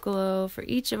little glow for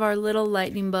each of our little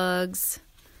lightning bugs.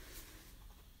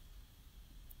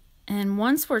 And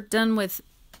once we're done with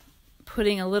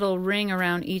putting a little ring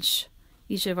around each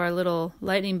of our little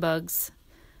lightning bugs,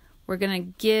 we're going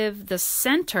to give the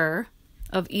center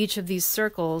of each of these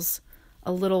circles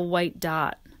a little white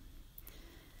dot.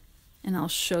 And I'll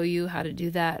show you how to do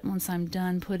that once I'm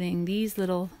done putting these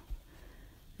little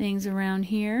things around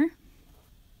here.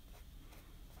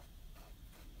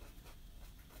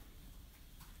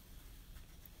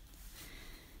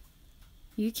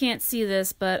 You can't see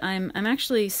this, but I'm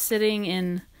actually sitting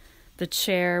in the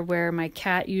chair where my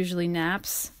cat usually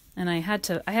naps, and I had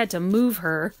to move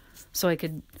her so I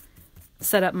could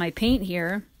set up my paint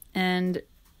here, and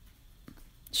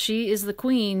she is the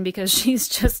queen because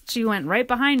she went right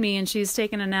behind me and she's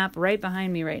taking a nap right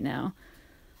behind me right now.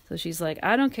 So she's like,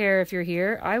 I don't care if you're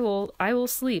here. I will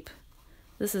sleep.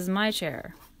 This is my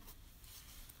chair.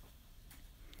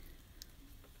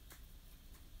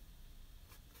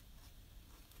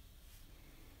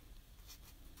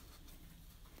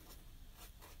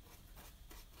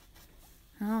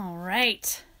 All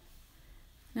right.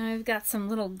 Now I've got some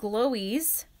little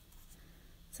glowies,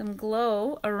 some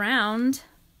glow around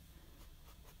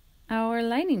our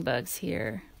lightning bugs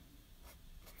here.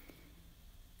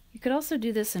 You could also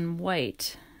do this in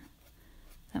white.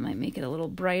 That might make it a little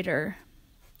brighter.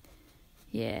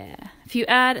 Yeah. If you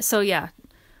add, so yeah,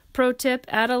 pro tip,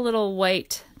 add a little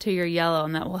white to your yellow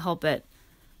and that will help it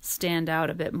stand out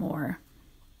a bit more.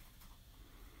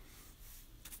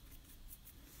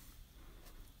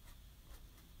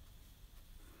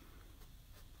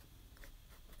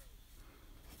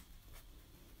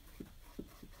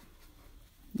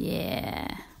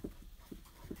 Yeah,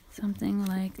 something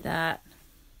like that.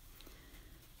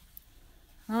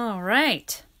 All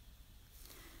right.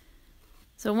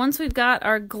 So once we've got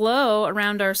our glow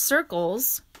around our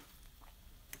circles,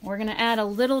 we're going to add a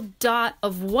little dot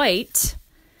of white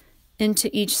into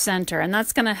each center, and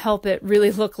that's going to help it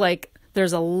really look like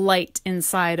there's a light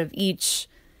inside of each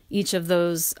of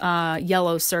those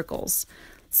yellow circles.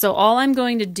 So all I'm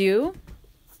going to do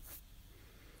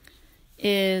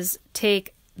is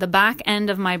take the back end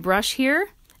of my brush here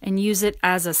and use it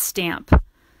as a stamp.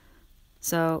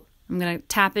 So I'm going to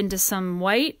tap into some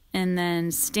white and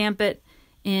then stamp it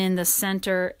in the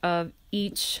center of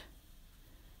each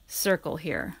circle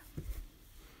here.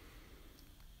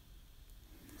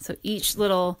 So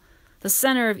the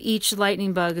center of each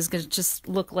lightning bug is going to just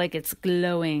look like it's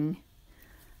glowing,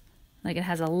 like it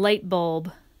has a light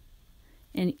bulb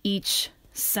in each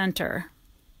center.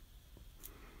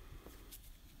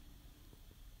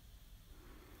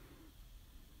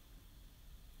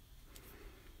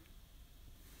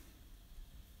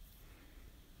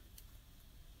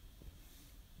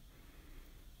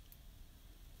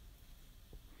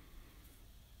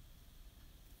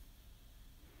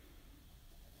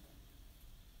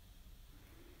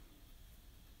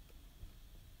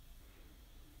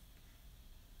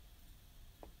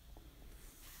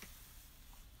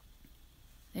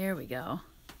 There we go.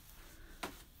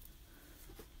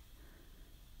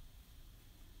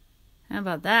 How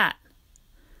about that?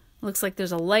 Looks like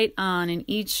there's a light on in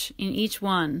each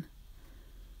one.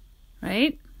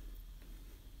 Right?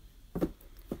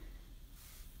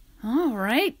 All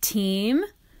right, team.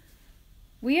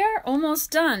 We are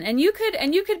almost done. And you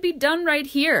could be done right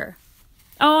here.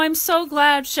 Oh, I'm so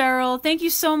glad, Cheryl. Thank you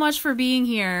so much for being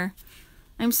here.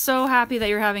 I'm so happy that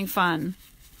you're having fun.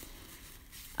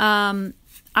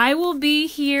 I will be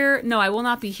here. No, I will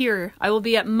not be here. I will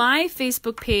be at my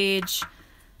Facebook page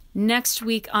next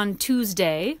week on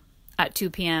Tuesday at 2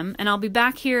 p.m. And I'll be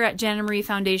back here at Jana Marie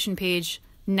Foundation page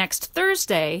next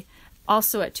Thursday,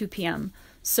 also at 2 p.m.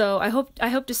 So I hope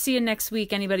to see you next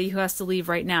week, anybody who has to leave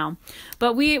right now.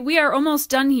 But we are almost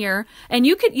done here. And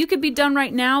you could be done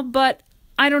right now, but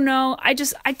I don't know.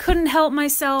 I couldn't help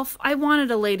myself. I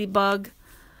wanted a ladybug.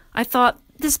 I thought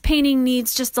this painting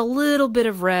needs just a little bit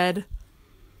of red.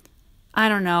 I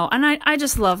don't know. And I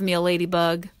just love me a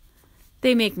ladybug.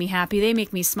 They make me happy. They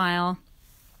make me smile.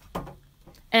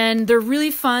 And they're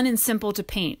really fun and simple to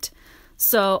paint.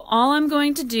 So all I'm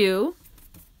going to do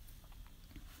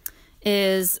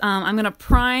is I'm going to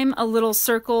prime a little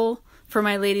circle for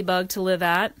my ladybug to live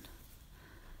at.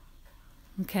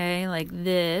 Okay, like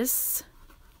this.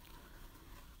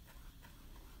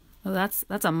 Oh, that's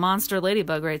a monster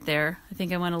ladybug right there. I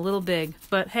think I went a little big,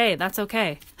 but hey, that's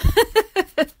okay.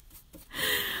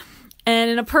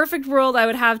 And in a perfect world, I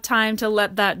would have time to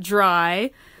let that dry.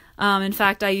 In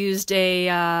fact, I used a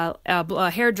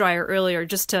hair dryer earlier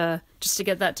just to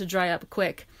get that to dry up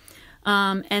quick.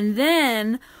 And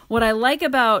then what I like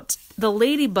about the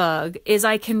ladybug is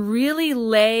I can really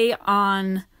lay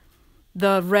on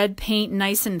the red paint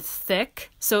nice and thick.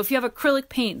 So if you have acrylic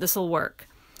paint, this will work.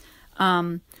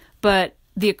 But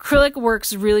the acrylic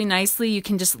works really nicely. You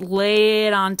can just lay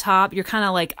it on top. You're kind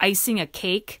of like icing a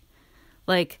cake.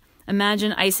 Like,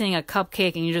 imagine icing a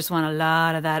cupcake and you just want a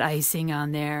lot of that icing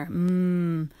on there.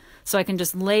 So I can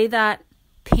just lay that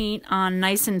paint on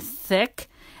nice and thick,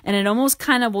 and it almost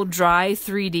kind of will dry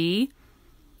 3D,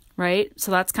 right?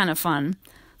 So that's kind of fun.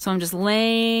 So I'm just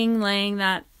laying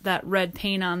that red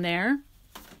paint on there.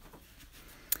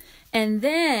 And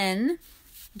then,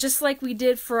 just like we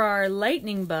did for our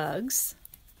lightning bugs,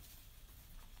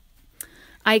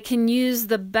 I can use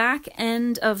the back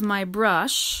end of my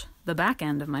brush,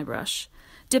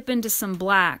 dip into some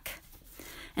black,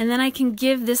 and then I can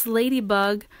give this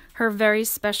ladybug her very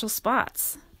special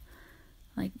spots,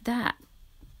 like that.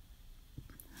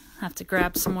 Have to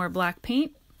grab some more black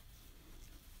paint.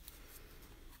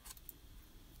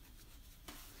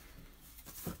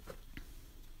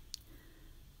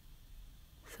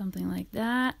 Something like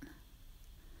that.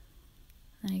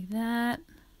 Like that.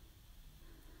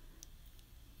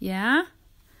 Yeah.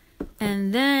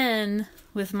 And then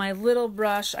with my little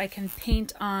brush, I can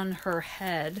paint on her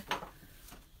head.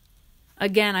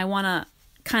 Again, I want to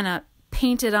kind of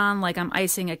paint it on like I'm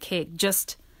icing a cake,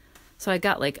 just so I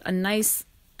got like a nice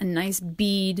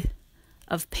bead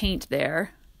of paint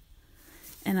there.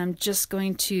 And I'm just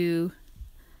going to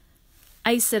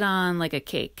ice it on like a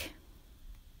cake.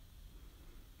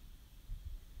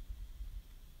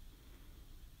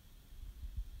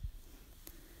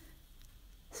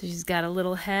 So she's got a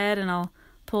little head, and I'll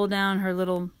pull down her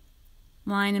little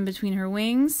line in between her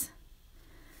wings.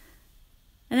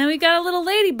 And then we got a little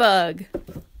ladybug.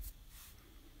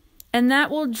 And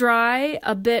that will dry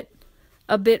a bit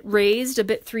raised, a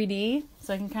bit 3D.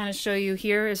 So I can kind of show you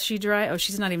here. Is she dry? Oh,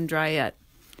 she's not even dry yet.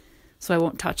 So I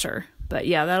won't touch her. But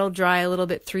yeah, that'll dry a little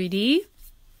bit 3D.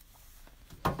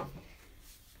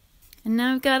 And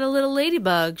now I've got a little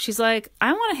ladybug. She's like,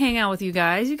 I want to hang out with you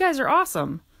guys. You guys are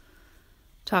awesome.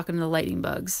 Talking to the lightning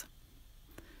bugs.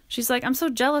 She's like, I'm so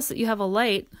jealous that you have a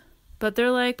light. But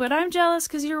they're like, but I'm jealous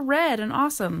because you're red and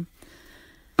awesome.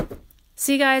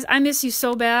 See, guys, I miss you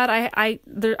so bad. I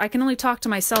can only talk to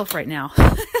myself right now.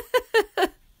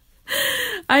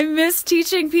 I miss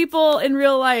teaching people in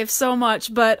real life so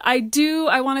much, but I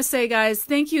want to say, guys,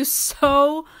 thank you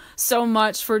so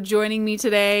much for joining me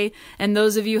today. And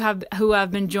those of you who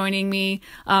have been joining me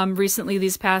recently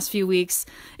these past few weeks,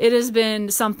 it has been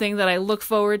something that I look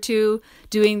forward to,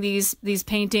 doing these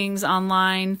paintings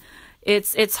online.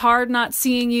 It's hard not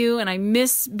seeing you, and I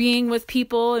miss being with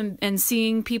people and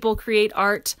seeing people create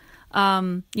art,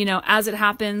 as it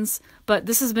happens. But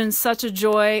this has been such a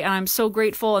joy, and I'm so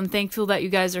grateful and thankful that you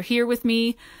guys are here with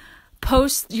me.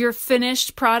 Post your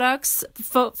finished products,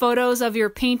 photos of your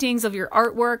paintings, of your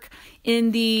artwork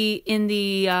in the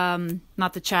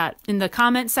not the chat, in the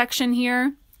comment section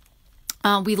here.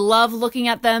 We love looking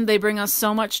at them. They bring us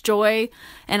so much joy,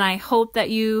 and I hope that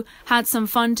you had some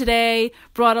fun today,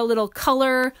 brought a little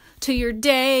color to your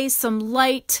day, some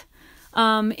light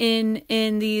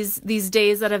in these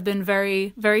days that have been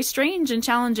very, very strange and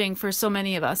challenging for so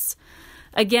many of us.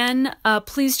 Again,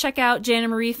 please check out Jana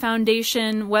Marie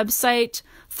Foundation website.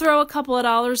 Throw a couple of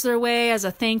dollars their way as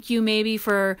a thank you, maybe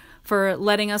for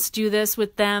letting us do this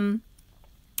with them.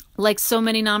 Like so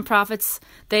many nonprofits,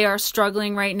 they are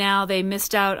struggling right now. They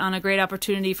missed out on a great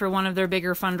opportunity for one of their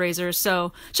bigger fundraisers.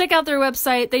 So check out their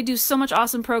website. They do so much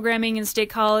awesome programming in State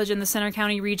College and the Center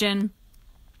County region.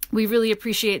 We really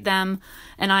appreciate them,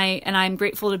 and I'm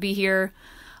grateful to be here.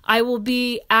 I will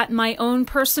be at my own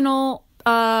personal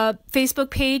Facebook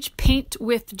page, Paint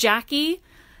with Jackie,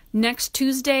 next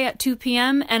Tuesday at 2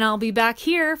 p.m. And I'll be back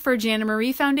here for Jana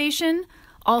Marie Foundation,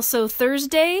 also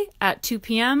Thursday at 2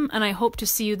 p.m. And I hope to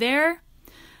see you there.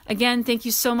 Again, thank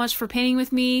you so much for painting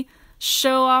with me.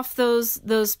 Show off those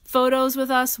photos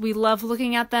with us. We love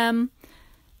looking at them.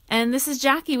 And this is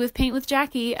Jackie with Paint with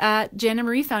Jackie at Jana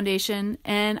Marie Foundation,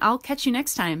 and I'll catch you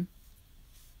next time.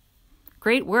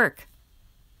 Great work.